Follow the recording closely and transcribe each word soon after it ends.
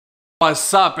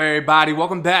What's up, everybody?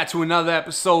 Welcome back to another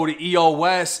episode of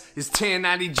EOS. It's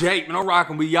 1090 Jake, man. I'm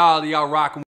rocking with y'all. Y'all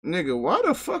rocking. Nigga, why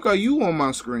the fuck are you on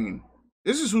my screen?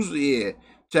 This is who's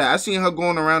Chad, I seen her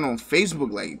going around on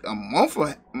Facebook like a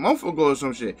month ago or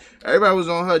some shit. Everybody was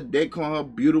on her dick, calling her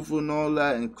beautiful and all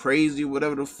that and crazy,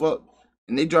 whatever the fuck.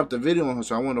 And they dropped a video on her,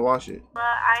 so I wanted to watch it.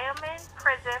 I am in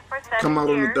prison for 7 years. Come out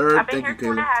on the 3rd. I've been Thank here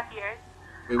you, Kayla. 2.5 years.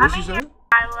 Wait, what she said?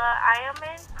 I am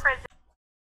in prison.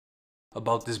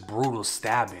 About this brutal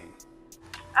stabbing.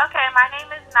 Okay, my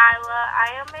name is Nyla.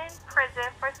 I am in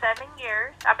prison for 7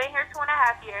 years. I've been here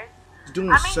 2.5 years. Doing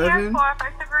I'm in 7? here for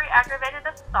first-degree aggravated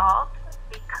assault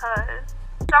because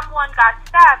someone got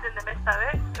stabbed in the midst of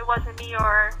it. It wasn't me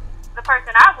or the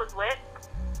person I was with.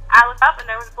 I looked up and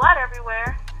there was blood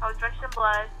everywhere. I was drenched in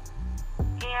blood.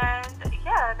 And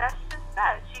yeah, that's just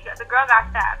that. The girl got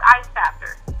stabbed. I stabbed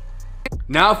her.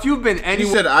 Now, if you've been You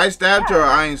said I stabbed her or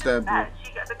I ain't stabbed her?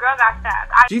 The girl got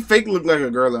stabbed. She fake looked like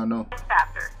a girl I know. I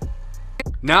stabbed her.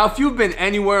 Now, if you've been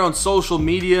anywhere on social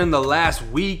media in the last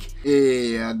week,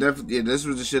 Yeah, definitely. Yeah, this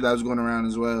was the shit that was going around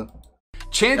as well.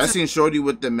 I seen Shorty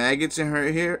with the maggots in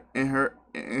her hair, in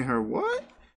her what?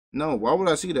 No, why would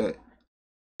I see that?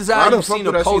 I've seen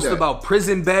a post about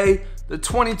Prison Bae, the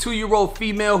 22-year-old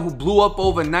female who blew up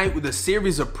overnight with a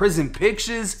series of prison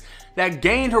pictures that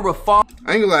gained her a I ain't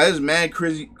gonna lie, there's mad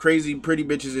crazy pretty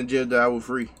bitches in jail that I will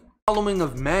free. Following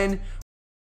of men.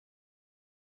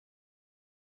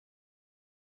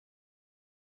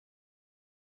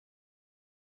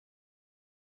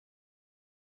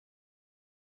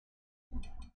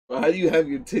 Why do you have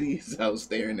your titties out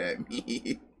staring at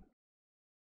me?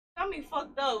 Got me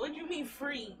fucked up. What do you mean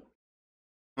free?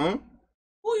 Huh?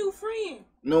 Who you freeing?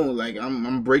 No, like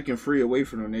I'm breaking free away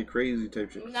from them. They crazy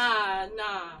type shit. Nah.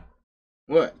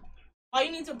 What? Why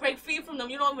you need to break free from them?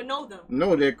 You don't even know them.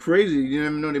 No, they're crazy. You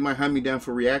never know, they might hunt me down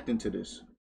for reacting to this.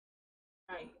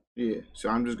 Right. Yeah, so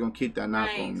I'm just gonna keep that knock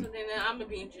on me. So then I'm gonna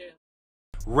be in jail.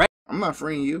 Right. I'm not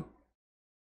freeing you.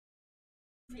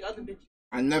 Free other bitches.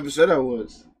 I never said I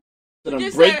was. I said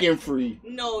I'm breaking free.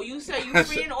 No, you said you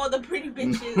freeing all the pretty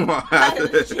bitches out of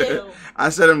the jail. I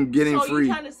said I'm getting free. So you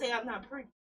trying to say I'm not pretty?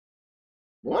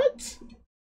 What?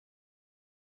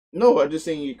 No, I'm just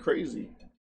saying you're crazy.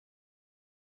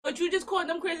 But you just called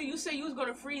them crazy. You said you was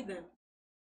gonna free them.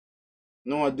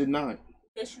 No, I did not.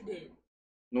 Yes, you did.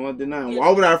 No, I did not. Yes.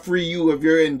 Why would I free you if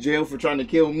you're in jail for trying to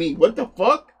kill me? What the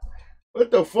fuck?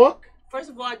 What the fuck? First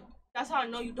of all, that's how I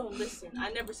know you don't listen. I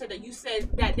never said that. You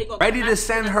said that they gonna Ready to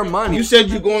send her money. You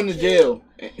said you going to jail.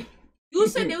 You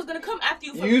said they was gonna come after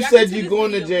you. You said you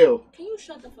going to jail. Can you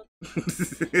shut the fuck up?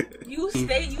 You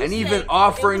and even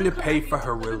offering to pay for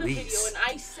her release.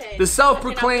 The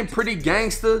self-proclaimed pretty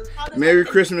gangster. Merry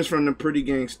Christmas from the pretty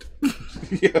gangster.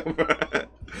 Yeah,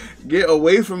 get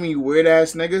away from me, weird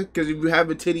ass nigga. Because if you have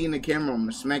a titty in the camera, I'm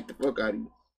gonna smack the fuck out of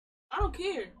you. I don't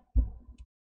care.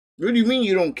 What do you mean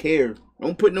you don't care?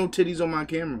 Don't put no titties on my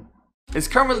camera. Is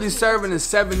currently serving a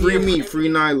 7-year Free me, free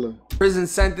Nyla. prison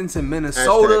sentence in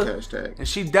Minnesota. Hashtag. And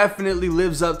she definitely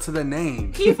lives up to the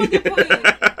name. Keep fucking playing.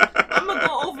 I'm gonna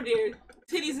go over there.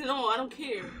 Titties and all, I don't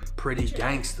care. Pretty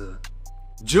gangster.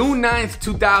 June 9th,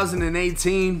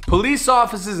 2018, police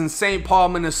officers in St. Paul,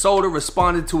 Minnesota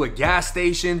responded to a gas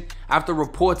station after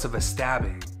reports of a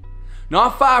stabbing.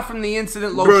 Not far from the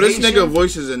incident location, bro, this nigga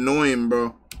voice is annoying,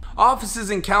 bro. Officers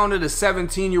encountered a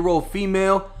 17-year-old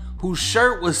female whose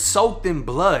shirt was soaked in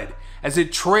blood as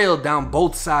it trailed down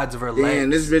both sides of her legs. Damn,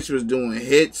 this bitch was doing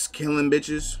hits, killing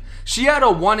bitches. She had a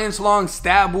 1-inch long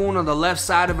stab wound on the left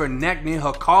side of her neck near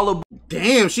her collarbone.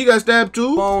 Damn, she got stabbed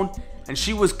too? And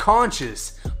she was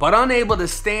conscious, but unable to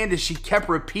stand as she kept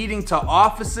repeating to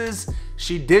officers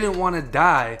she didn't want to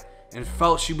die and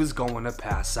felt she was going to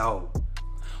pass out.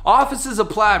 Officers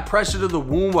applied pressure to the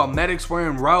wound while medics were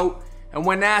en route, and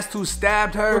when asked who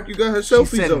stabbed her, you got her she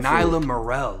selfies said up for Nyla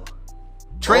Morell.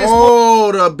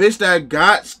 Oh, the bitch that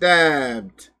got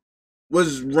stabbed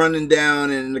was running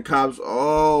down and the cops,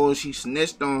 oh, she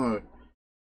snitched on her.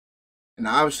 And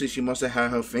obviously she must have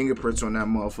had her fingerprints on that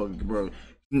motherfucker, bro.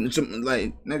 Something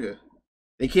like, nigga,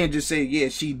 they can't just say, yeah,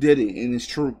 she did it and it's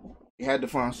true. They had to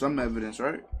find some evidence,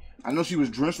 right? I know she was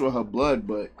drenched with her blood,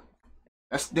 but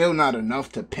that's still not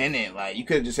enough to pin it. Like, you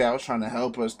could just say, I was trying to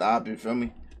help her stop it, feel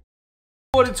me?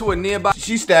 According to a nearby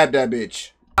She stabbed that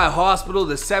bitch. hospital,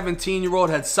 the 17-year-old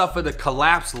had suffered a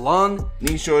collapsed lung.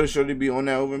 Need Shorty be on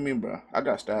that over me, bro. I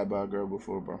got stabbed by a girl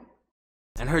before, bro.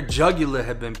 And her jugular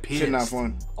had been pierced. Shit not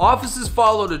fun. Officers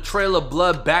followed a trail of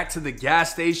blood back to the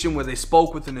gas station where they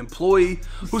spoke with an employee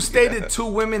who stated 2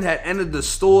 women had entered the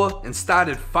store and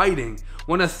started fighting.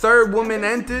 When a third woman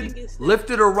entered,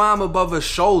 lifted her arm above her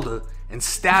shoulder, and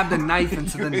stabbed a knife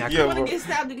into the neck. Yo, You wanna bro. get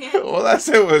stabbed again? All I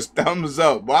said was thumbs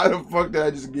up. Why the fuck did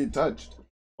I just get touched?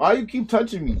 Why you keep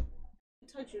touching me?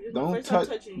 Touch you. This is the Don't first time touch.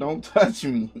 touching you. Don't touch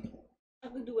me. I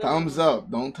can do Thumbs everything.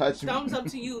 up. Don't touch me. Thumbs up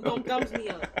to you. Don't thumbs me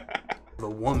up. The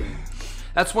woman.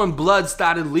 That's when blood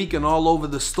started leaking all over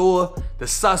the store. The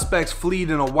suspects fled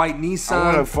in a white Nissan.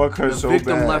 I wanna fuck her the so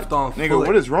victim bad. left on Nigga, foot,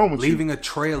 what is wrong with you? leaving a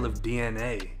trail of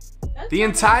DNA. That's The not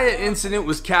entire bad. incident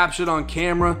was captured on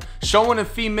camera, showing a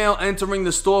female entering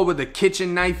the store with a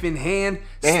kitchen knife in hand,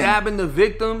 Damn. stabbing the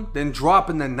victim, then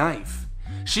dropping the knife.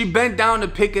 She bent down to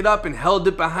pick it up and held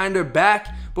it behind her back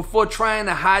before trying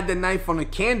to hide the knife on a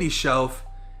candy shelf,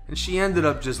 and she ended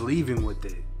up just leaving with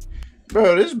it.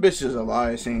 Bro, this bitch is a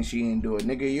liar saying she didn't do it.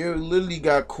 Nigga, you literally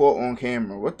got caught on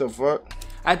camera. What the fuck?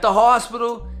 At the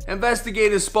hospital,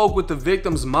 investigators spoke with the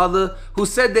victim's mother, who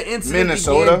said the incident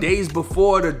Minnesota? began days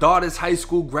before their daughter's high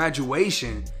school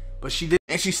graduation, but she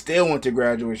And she still went to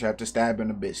graduation after stabbing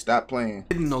a bitch. Stop playing.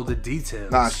 didn't know the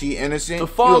details. Nah, she innocent. The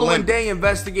You a following limp. day,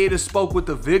 investigators spoke with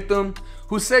the victim,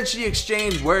 who said she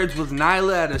exchanged words with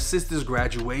Nyla at her sister's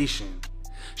graduation.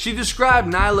 She described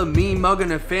Nyla mean mugging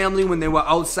her family when they were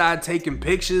outside taking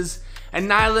pictures, and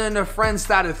Nyla and her friends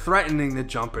started threatening to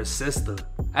jump her sister.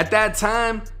 At that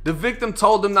time, the victim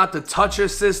told them not to touch her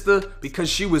sister because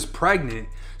she was pregnant,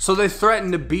 so they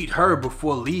threatened to beat her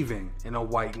before leaving in a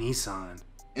white Nissan.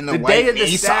 In a The white day of the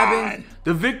Nissan. stabbing,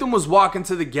 the victim was walking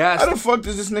to the gas How the fuck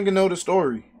does this nigga know the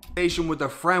story? station with a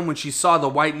friend when she saw the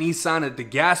white Nissan at the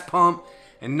gas pump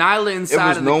and Nyla inside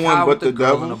was of no the one car but with the the girl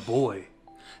devil? and a boy.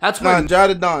 That's Nah, when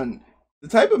Jadadon, the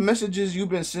type of messages you've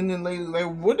been sending lately, like,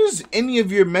 what does any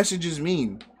of your messages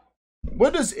mean?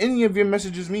 What does any of your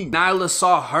messages mean? Nyla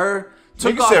saw her,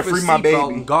 took Nigga off said, her "Free my seatbelt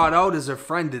baby." and got out as her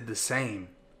friend did the same.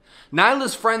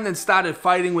 Nyla's friend then started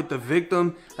fighting with the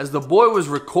victim as the boy was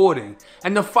recording,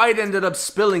 and the fight ended up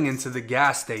spilling into the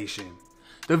gas station.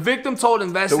 The victim told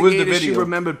investigators she video?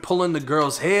 remembered pulling the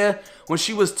girl's hair when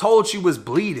she was told she was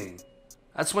bleeding.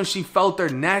 That's when she felt her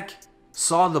neck,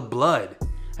 saw the blood,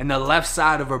 and the left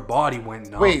side of her body went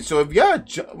numb. Wait, so if y'all,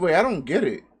 wait, I don't get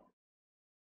it.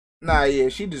 Nah, yeah,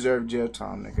 she deserved jail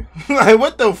time, nigga. Like,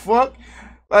 what the fuck?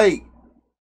 Like,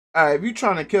 alright, if you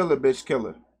trying to kill a bitch, kill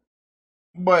her.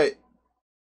 But,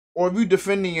 or if you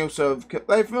defending yourself,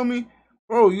 like, feel me?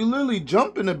 Bro, you literally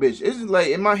jumping a bitch. Is it like,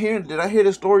 am I hearing, did I hear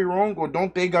the story wrong, or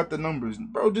don't they got the numbers?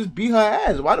 Bro, just beat her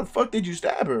ass. Why the fuck did you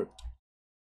stab her?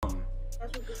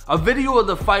 A video of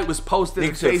the fight was posted on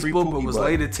Nigga said free Facebook but Pookie was butt.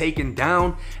 later taken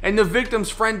down, and the victim's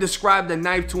friend described the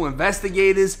knife to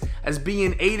investigators as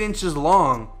being 8 inches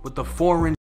long with a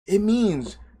 4-inch It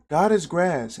means God is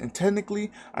grass, and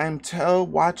technically, I am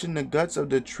watching the guts of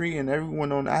the tree, and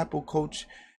everyone on Apple Coach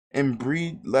and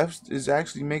Breed left is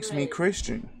actually makes me Right.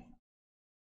 Christian.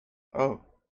 Oh,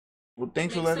 well,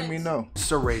 thanks for Makes letting me sense. know.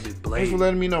 serrated Thanks for blade.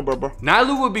 letting me know, bro.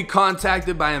 Nyla would be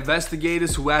contacted by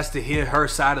investigators who asked to hear her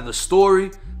side of the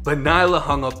story, but Nyla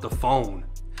hung up the phone.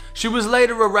 She was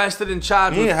later arrested and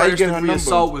charged Yeah, with how you first get her degree number?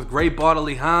 assault with great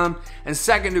bodily harm and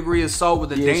second degree assault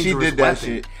with a Yeah, she dangerous did that weapon,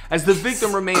 shit. as the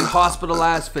victim remained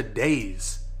hospitalized for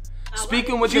days.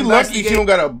 Speaking with She lucky she investigators, don't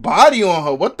got a body on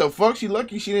her. What the fuck? She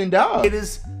lucky she didn't die.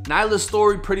 Nyla's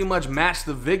story pretty much matched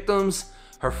the victim's.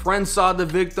 Her friend saw the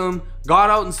victim,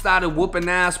 got out and started whooping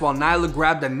ass while Nyla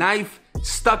grabbed a knife,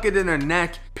 stuck it in her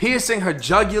neck, piercing her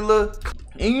jugular.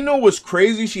 And you know what's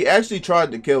crazy? She actually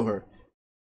tried to kill her.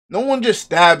 No one just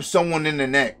stabs someone in the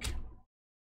neck.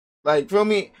 Like, feel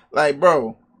me? Like,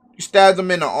 bro, you stab them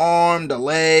in the arm, the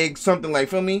leg, something like,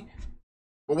 feel me?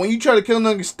 But when you try to kill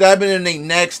them, you stab it in their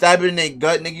neck, stab it in their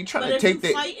gut, nigga. You trying But to if take you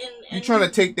their, fight you and trying to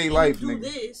take their and life, you do nigga.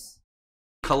 this,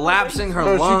 Collapsing her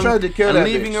Bro, she lung tried to kill and that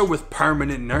leaving bitch. her with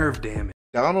permanent nerve damage.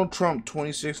 Donald Trump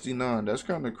 2069. That's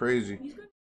kind of crazy.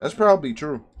 That's probably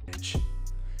true.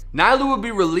 Nyla would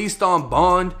be released on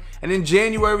bond, and in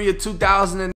January of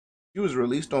 2019, She was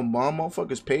released on bond.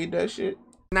 Motherfuckers paid that shit.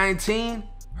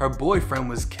 her boyfriend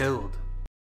was killed.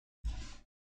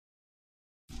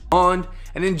 And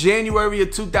in January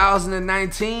of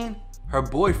 2019, her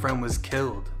boyfriend was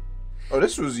killed. Oh,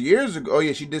 this was years ago. Oh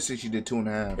yeah, she did say she did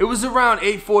 2.5. It was around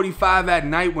 8:45 at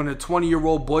night when her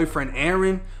 20-year-old boyfriend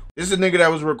Aaron This is a nigga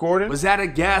that was recording. was at a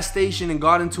gas station and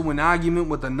got into an argument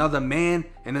with another man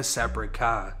in a separate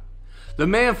car. The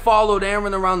man followed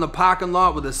Aaron around the parking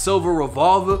lot with a silver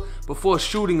revolver before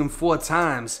shooting him 4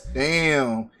 times.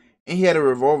 Damn. And he had a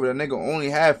revolver. That nigga only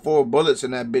had 4 bullets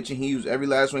in that bitch, and he used every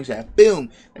last one. He said, boom,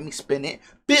 let me spin it.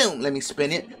 Boom, let me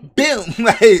spin it. Boom.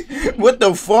 Like, what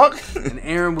the fuck? And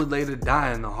Aaron would later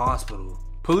die in the hospital.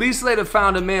 Police later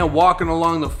found a man walking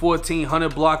along the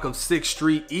 1400 block of 6th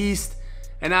Street East,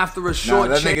 and after a Nah, short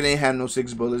that chase, nigga ain't had no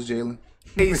 6 bullets, Jalen.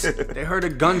 They heard a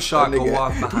gunshot go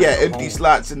off behind Yeah, the empty home.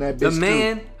 slots in that bitch. The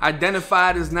man,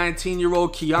 identified as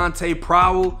 19-year-old Keontae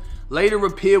Prowell, later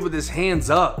appeared with his hands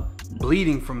up,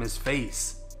 bleeding from his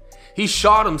face. He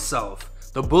shot himself,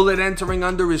 the bullet entering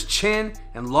under his chin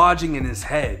and lodging in his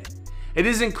head. It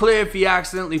isn't clear if he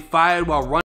accidentally fired while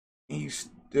running. He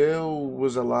still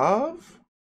was alive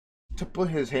to put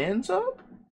his hands up?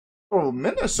 Bro,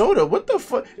 Minnesota, what the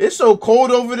fuck? It's so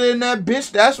cold over there in that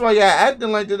bitch. That's why y'all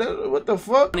acting like that. What the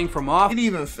fuck? From He didn't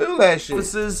even feel that shit.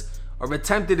 offices or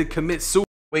attempted to commit suicide.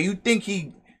 Wait, you think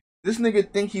this nigga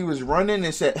think he was running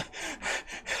and said,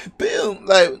 Bill,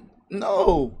 like,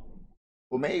 no.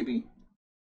 Well, maybe.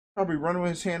 Probably running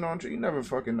with his hand on you. Never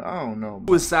fucking, I don't know.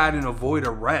 Suicide and avoid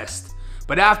arrest.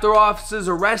 But after officers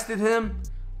arrested him,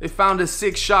 they found a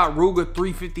 6-shot Ruger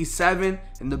 357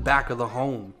 in the back of the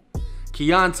home.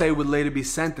 Keontae would later be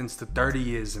sentenced to 30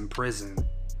 years in prison.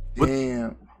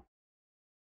 Damn.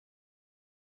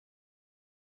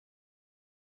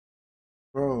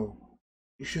 Bro,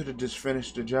 you should have just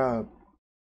finished the job.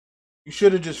 You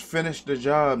should have just finished the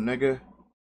job, nigga.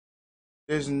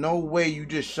 There's no way you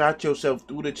just shot yourself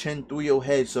through the chin, through your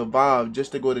head, survived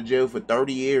just to go to jail for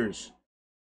 30 years.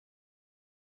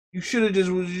 You should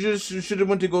have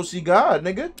went to go see God,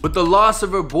 nigga. With the loss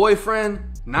of her boyfriend,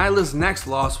 Nyla's next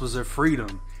loss was her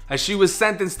freedom, as she was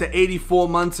sentenced to 84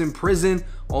 months in prison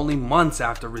only months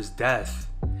after his death.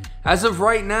 As of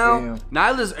right now,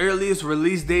 Nyla's earliest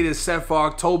release date is set for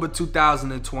October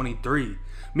 2023,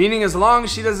 meaning as long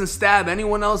as she doesn't stab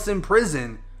anyone else in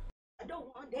prison. I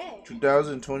don't want that.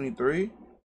 2023?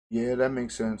 Yeah, that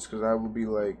makes sense, because that'd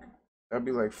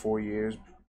be like 4 years.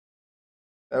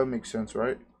 That would make sense,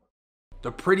 right?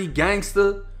 The pretty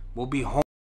gangster will be home.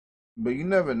 But you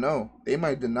never know. They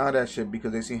might deny that shit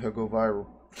because they seen her go viral.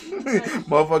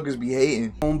 Motherfuckers be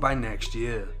hating. Home by next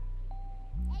year.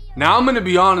 Now I'm gonna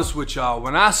be honest with y'all.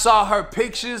 When I saw her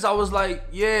pictures, I was like,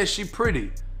 yeah, she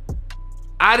pretty.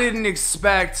 I didn't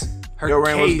expect her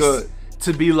case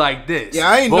to be like this. Yeah,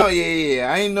 I ain't know.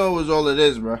 Yeah. I ain't know it was all of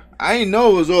this, bro. I ain't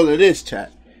know it was all of this,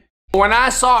 chat. When I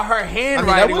saw her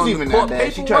handwriting on the court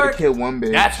paperwork, she tried to kill one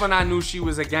bitch. That's when I knew she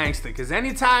was a gangster. Because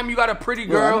anytime you got a pretty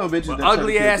girl with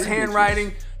ugly ass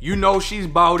handwriting, you know she's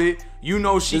about it. You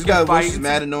know she can fight. This guy is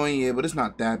mad annoying, yeah, but it's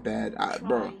not that bad,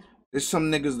 bro. There's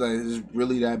some niggas that is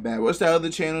really that bad. What's that other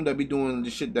channel that be doing the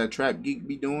shit that Trap Geek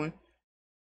be doing?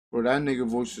 Bro, that nigga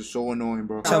voice is so annoying,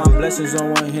 bro. Count my blessings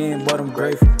on one hand, but I'm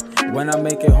grateful. When I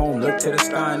make it home, look to the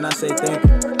sky and I say thank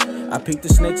you. I peeked the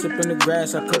snakes up in the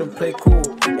grass, I couldn't play cool.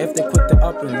 If they quit the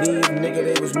up and leave, nigga,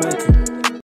 they was meant to.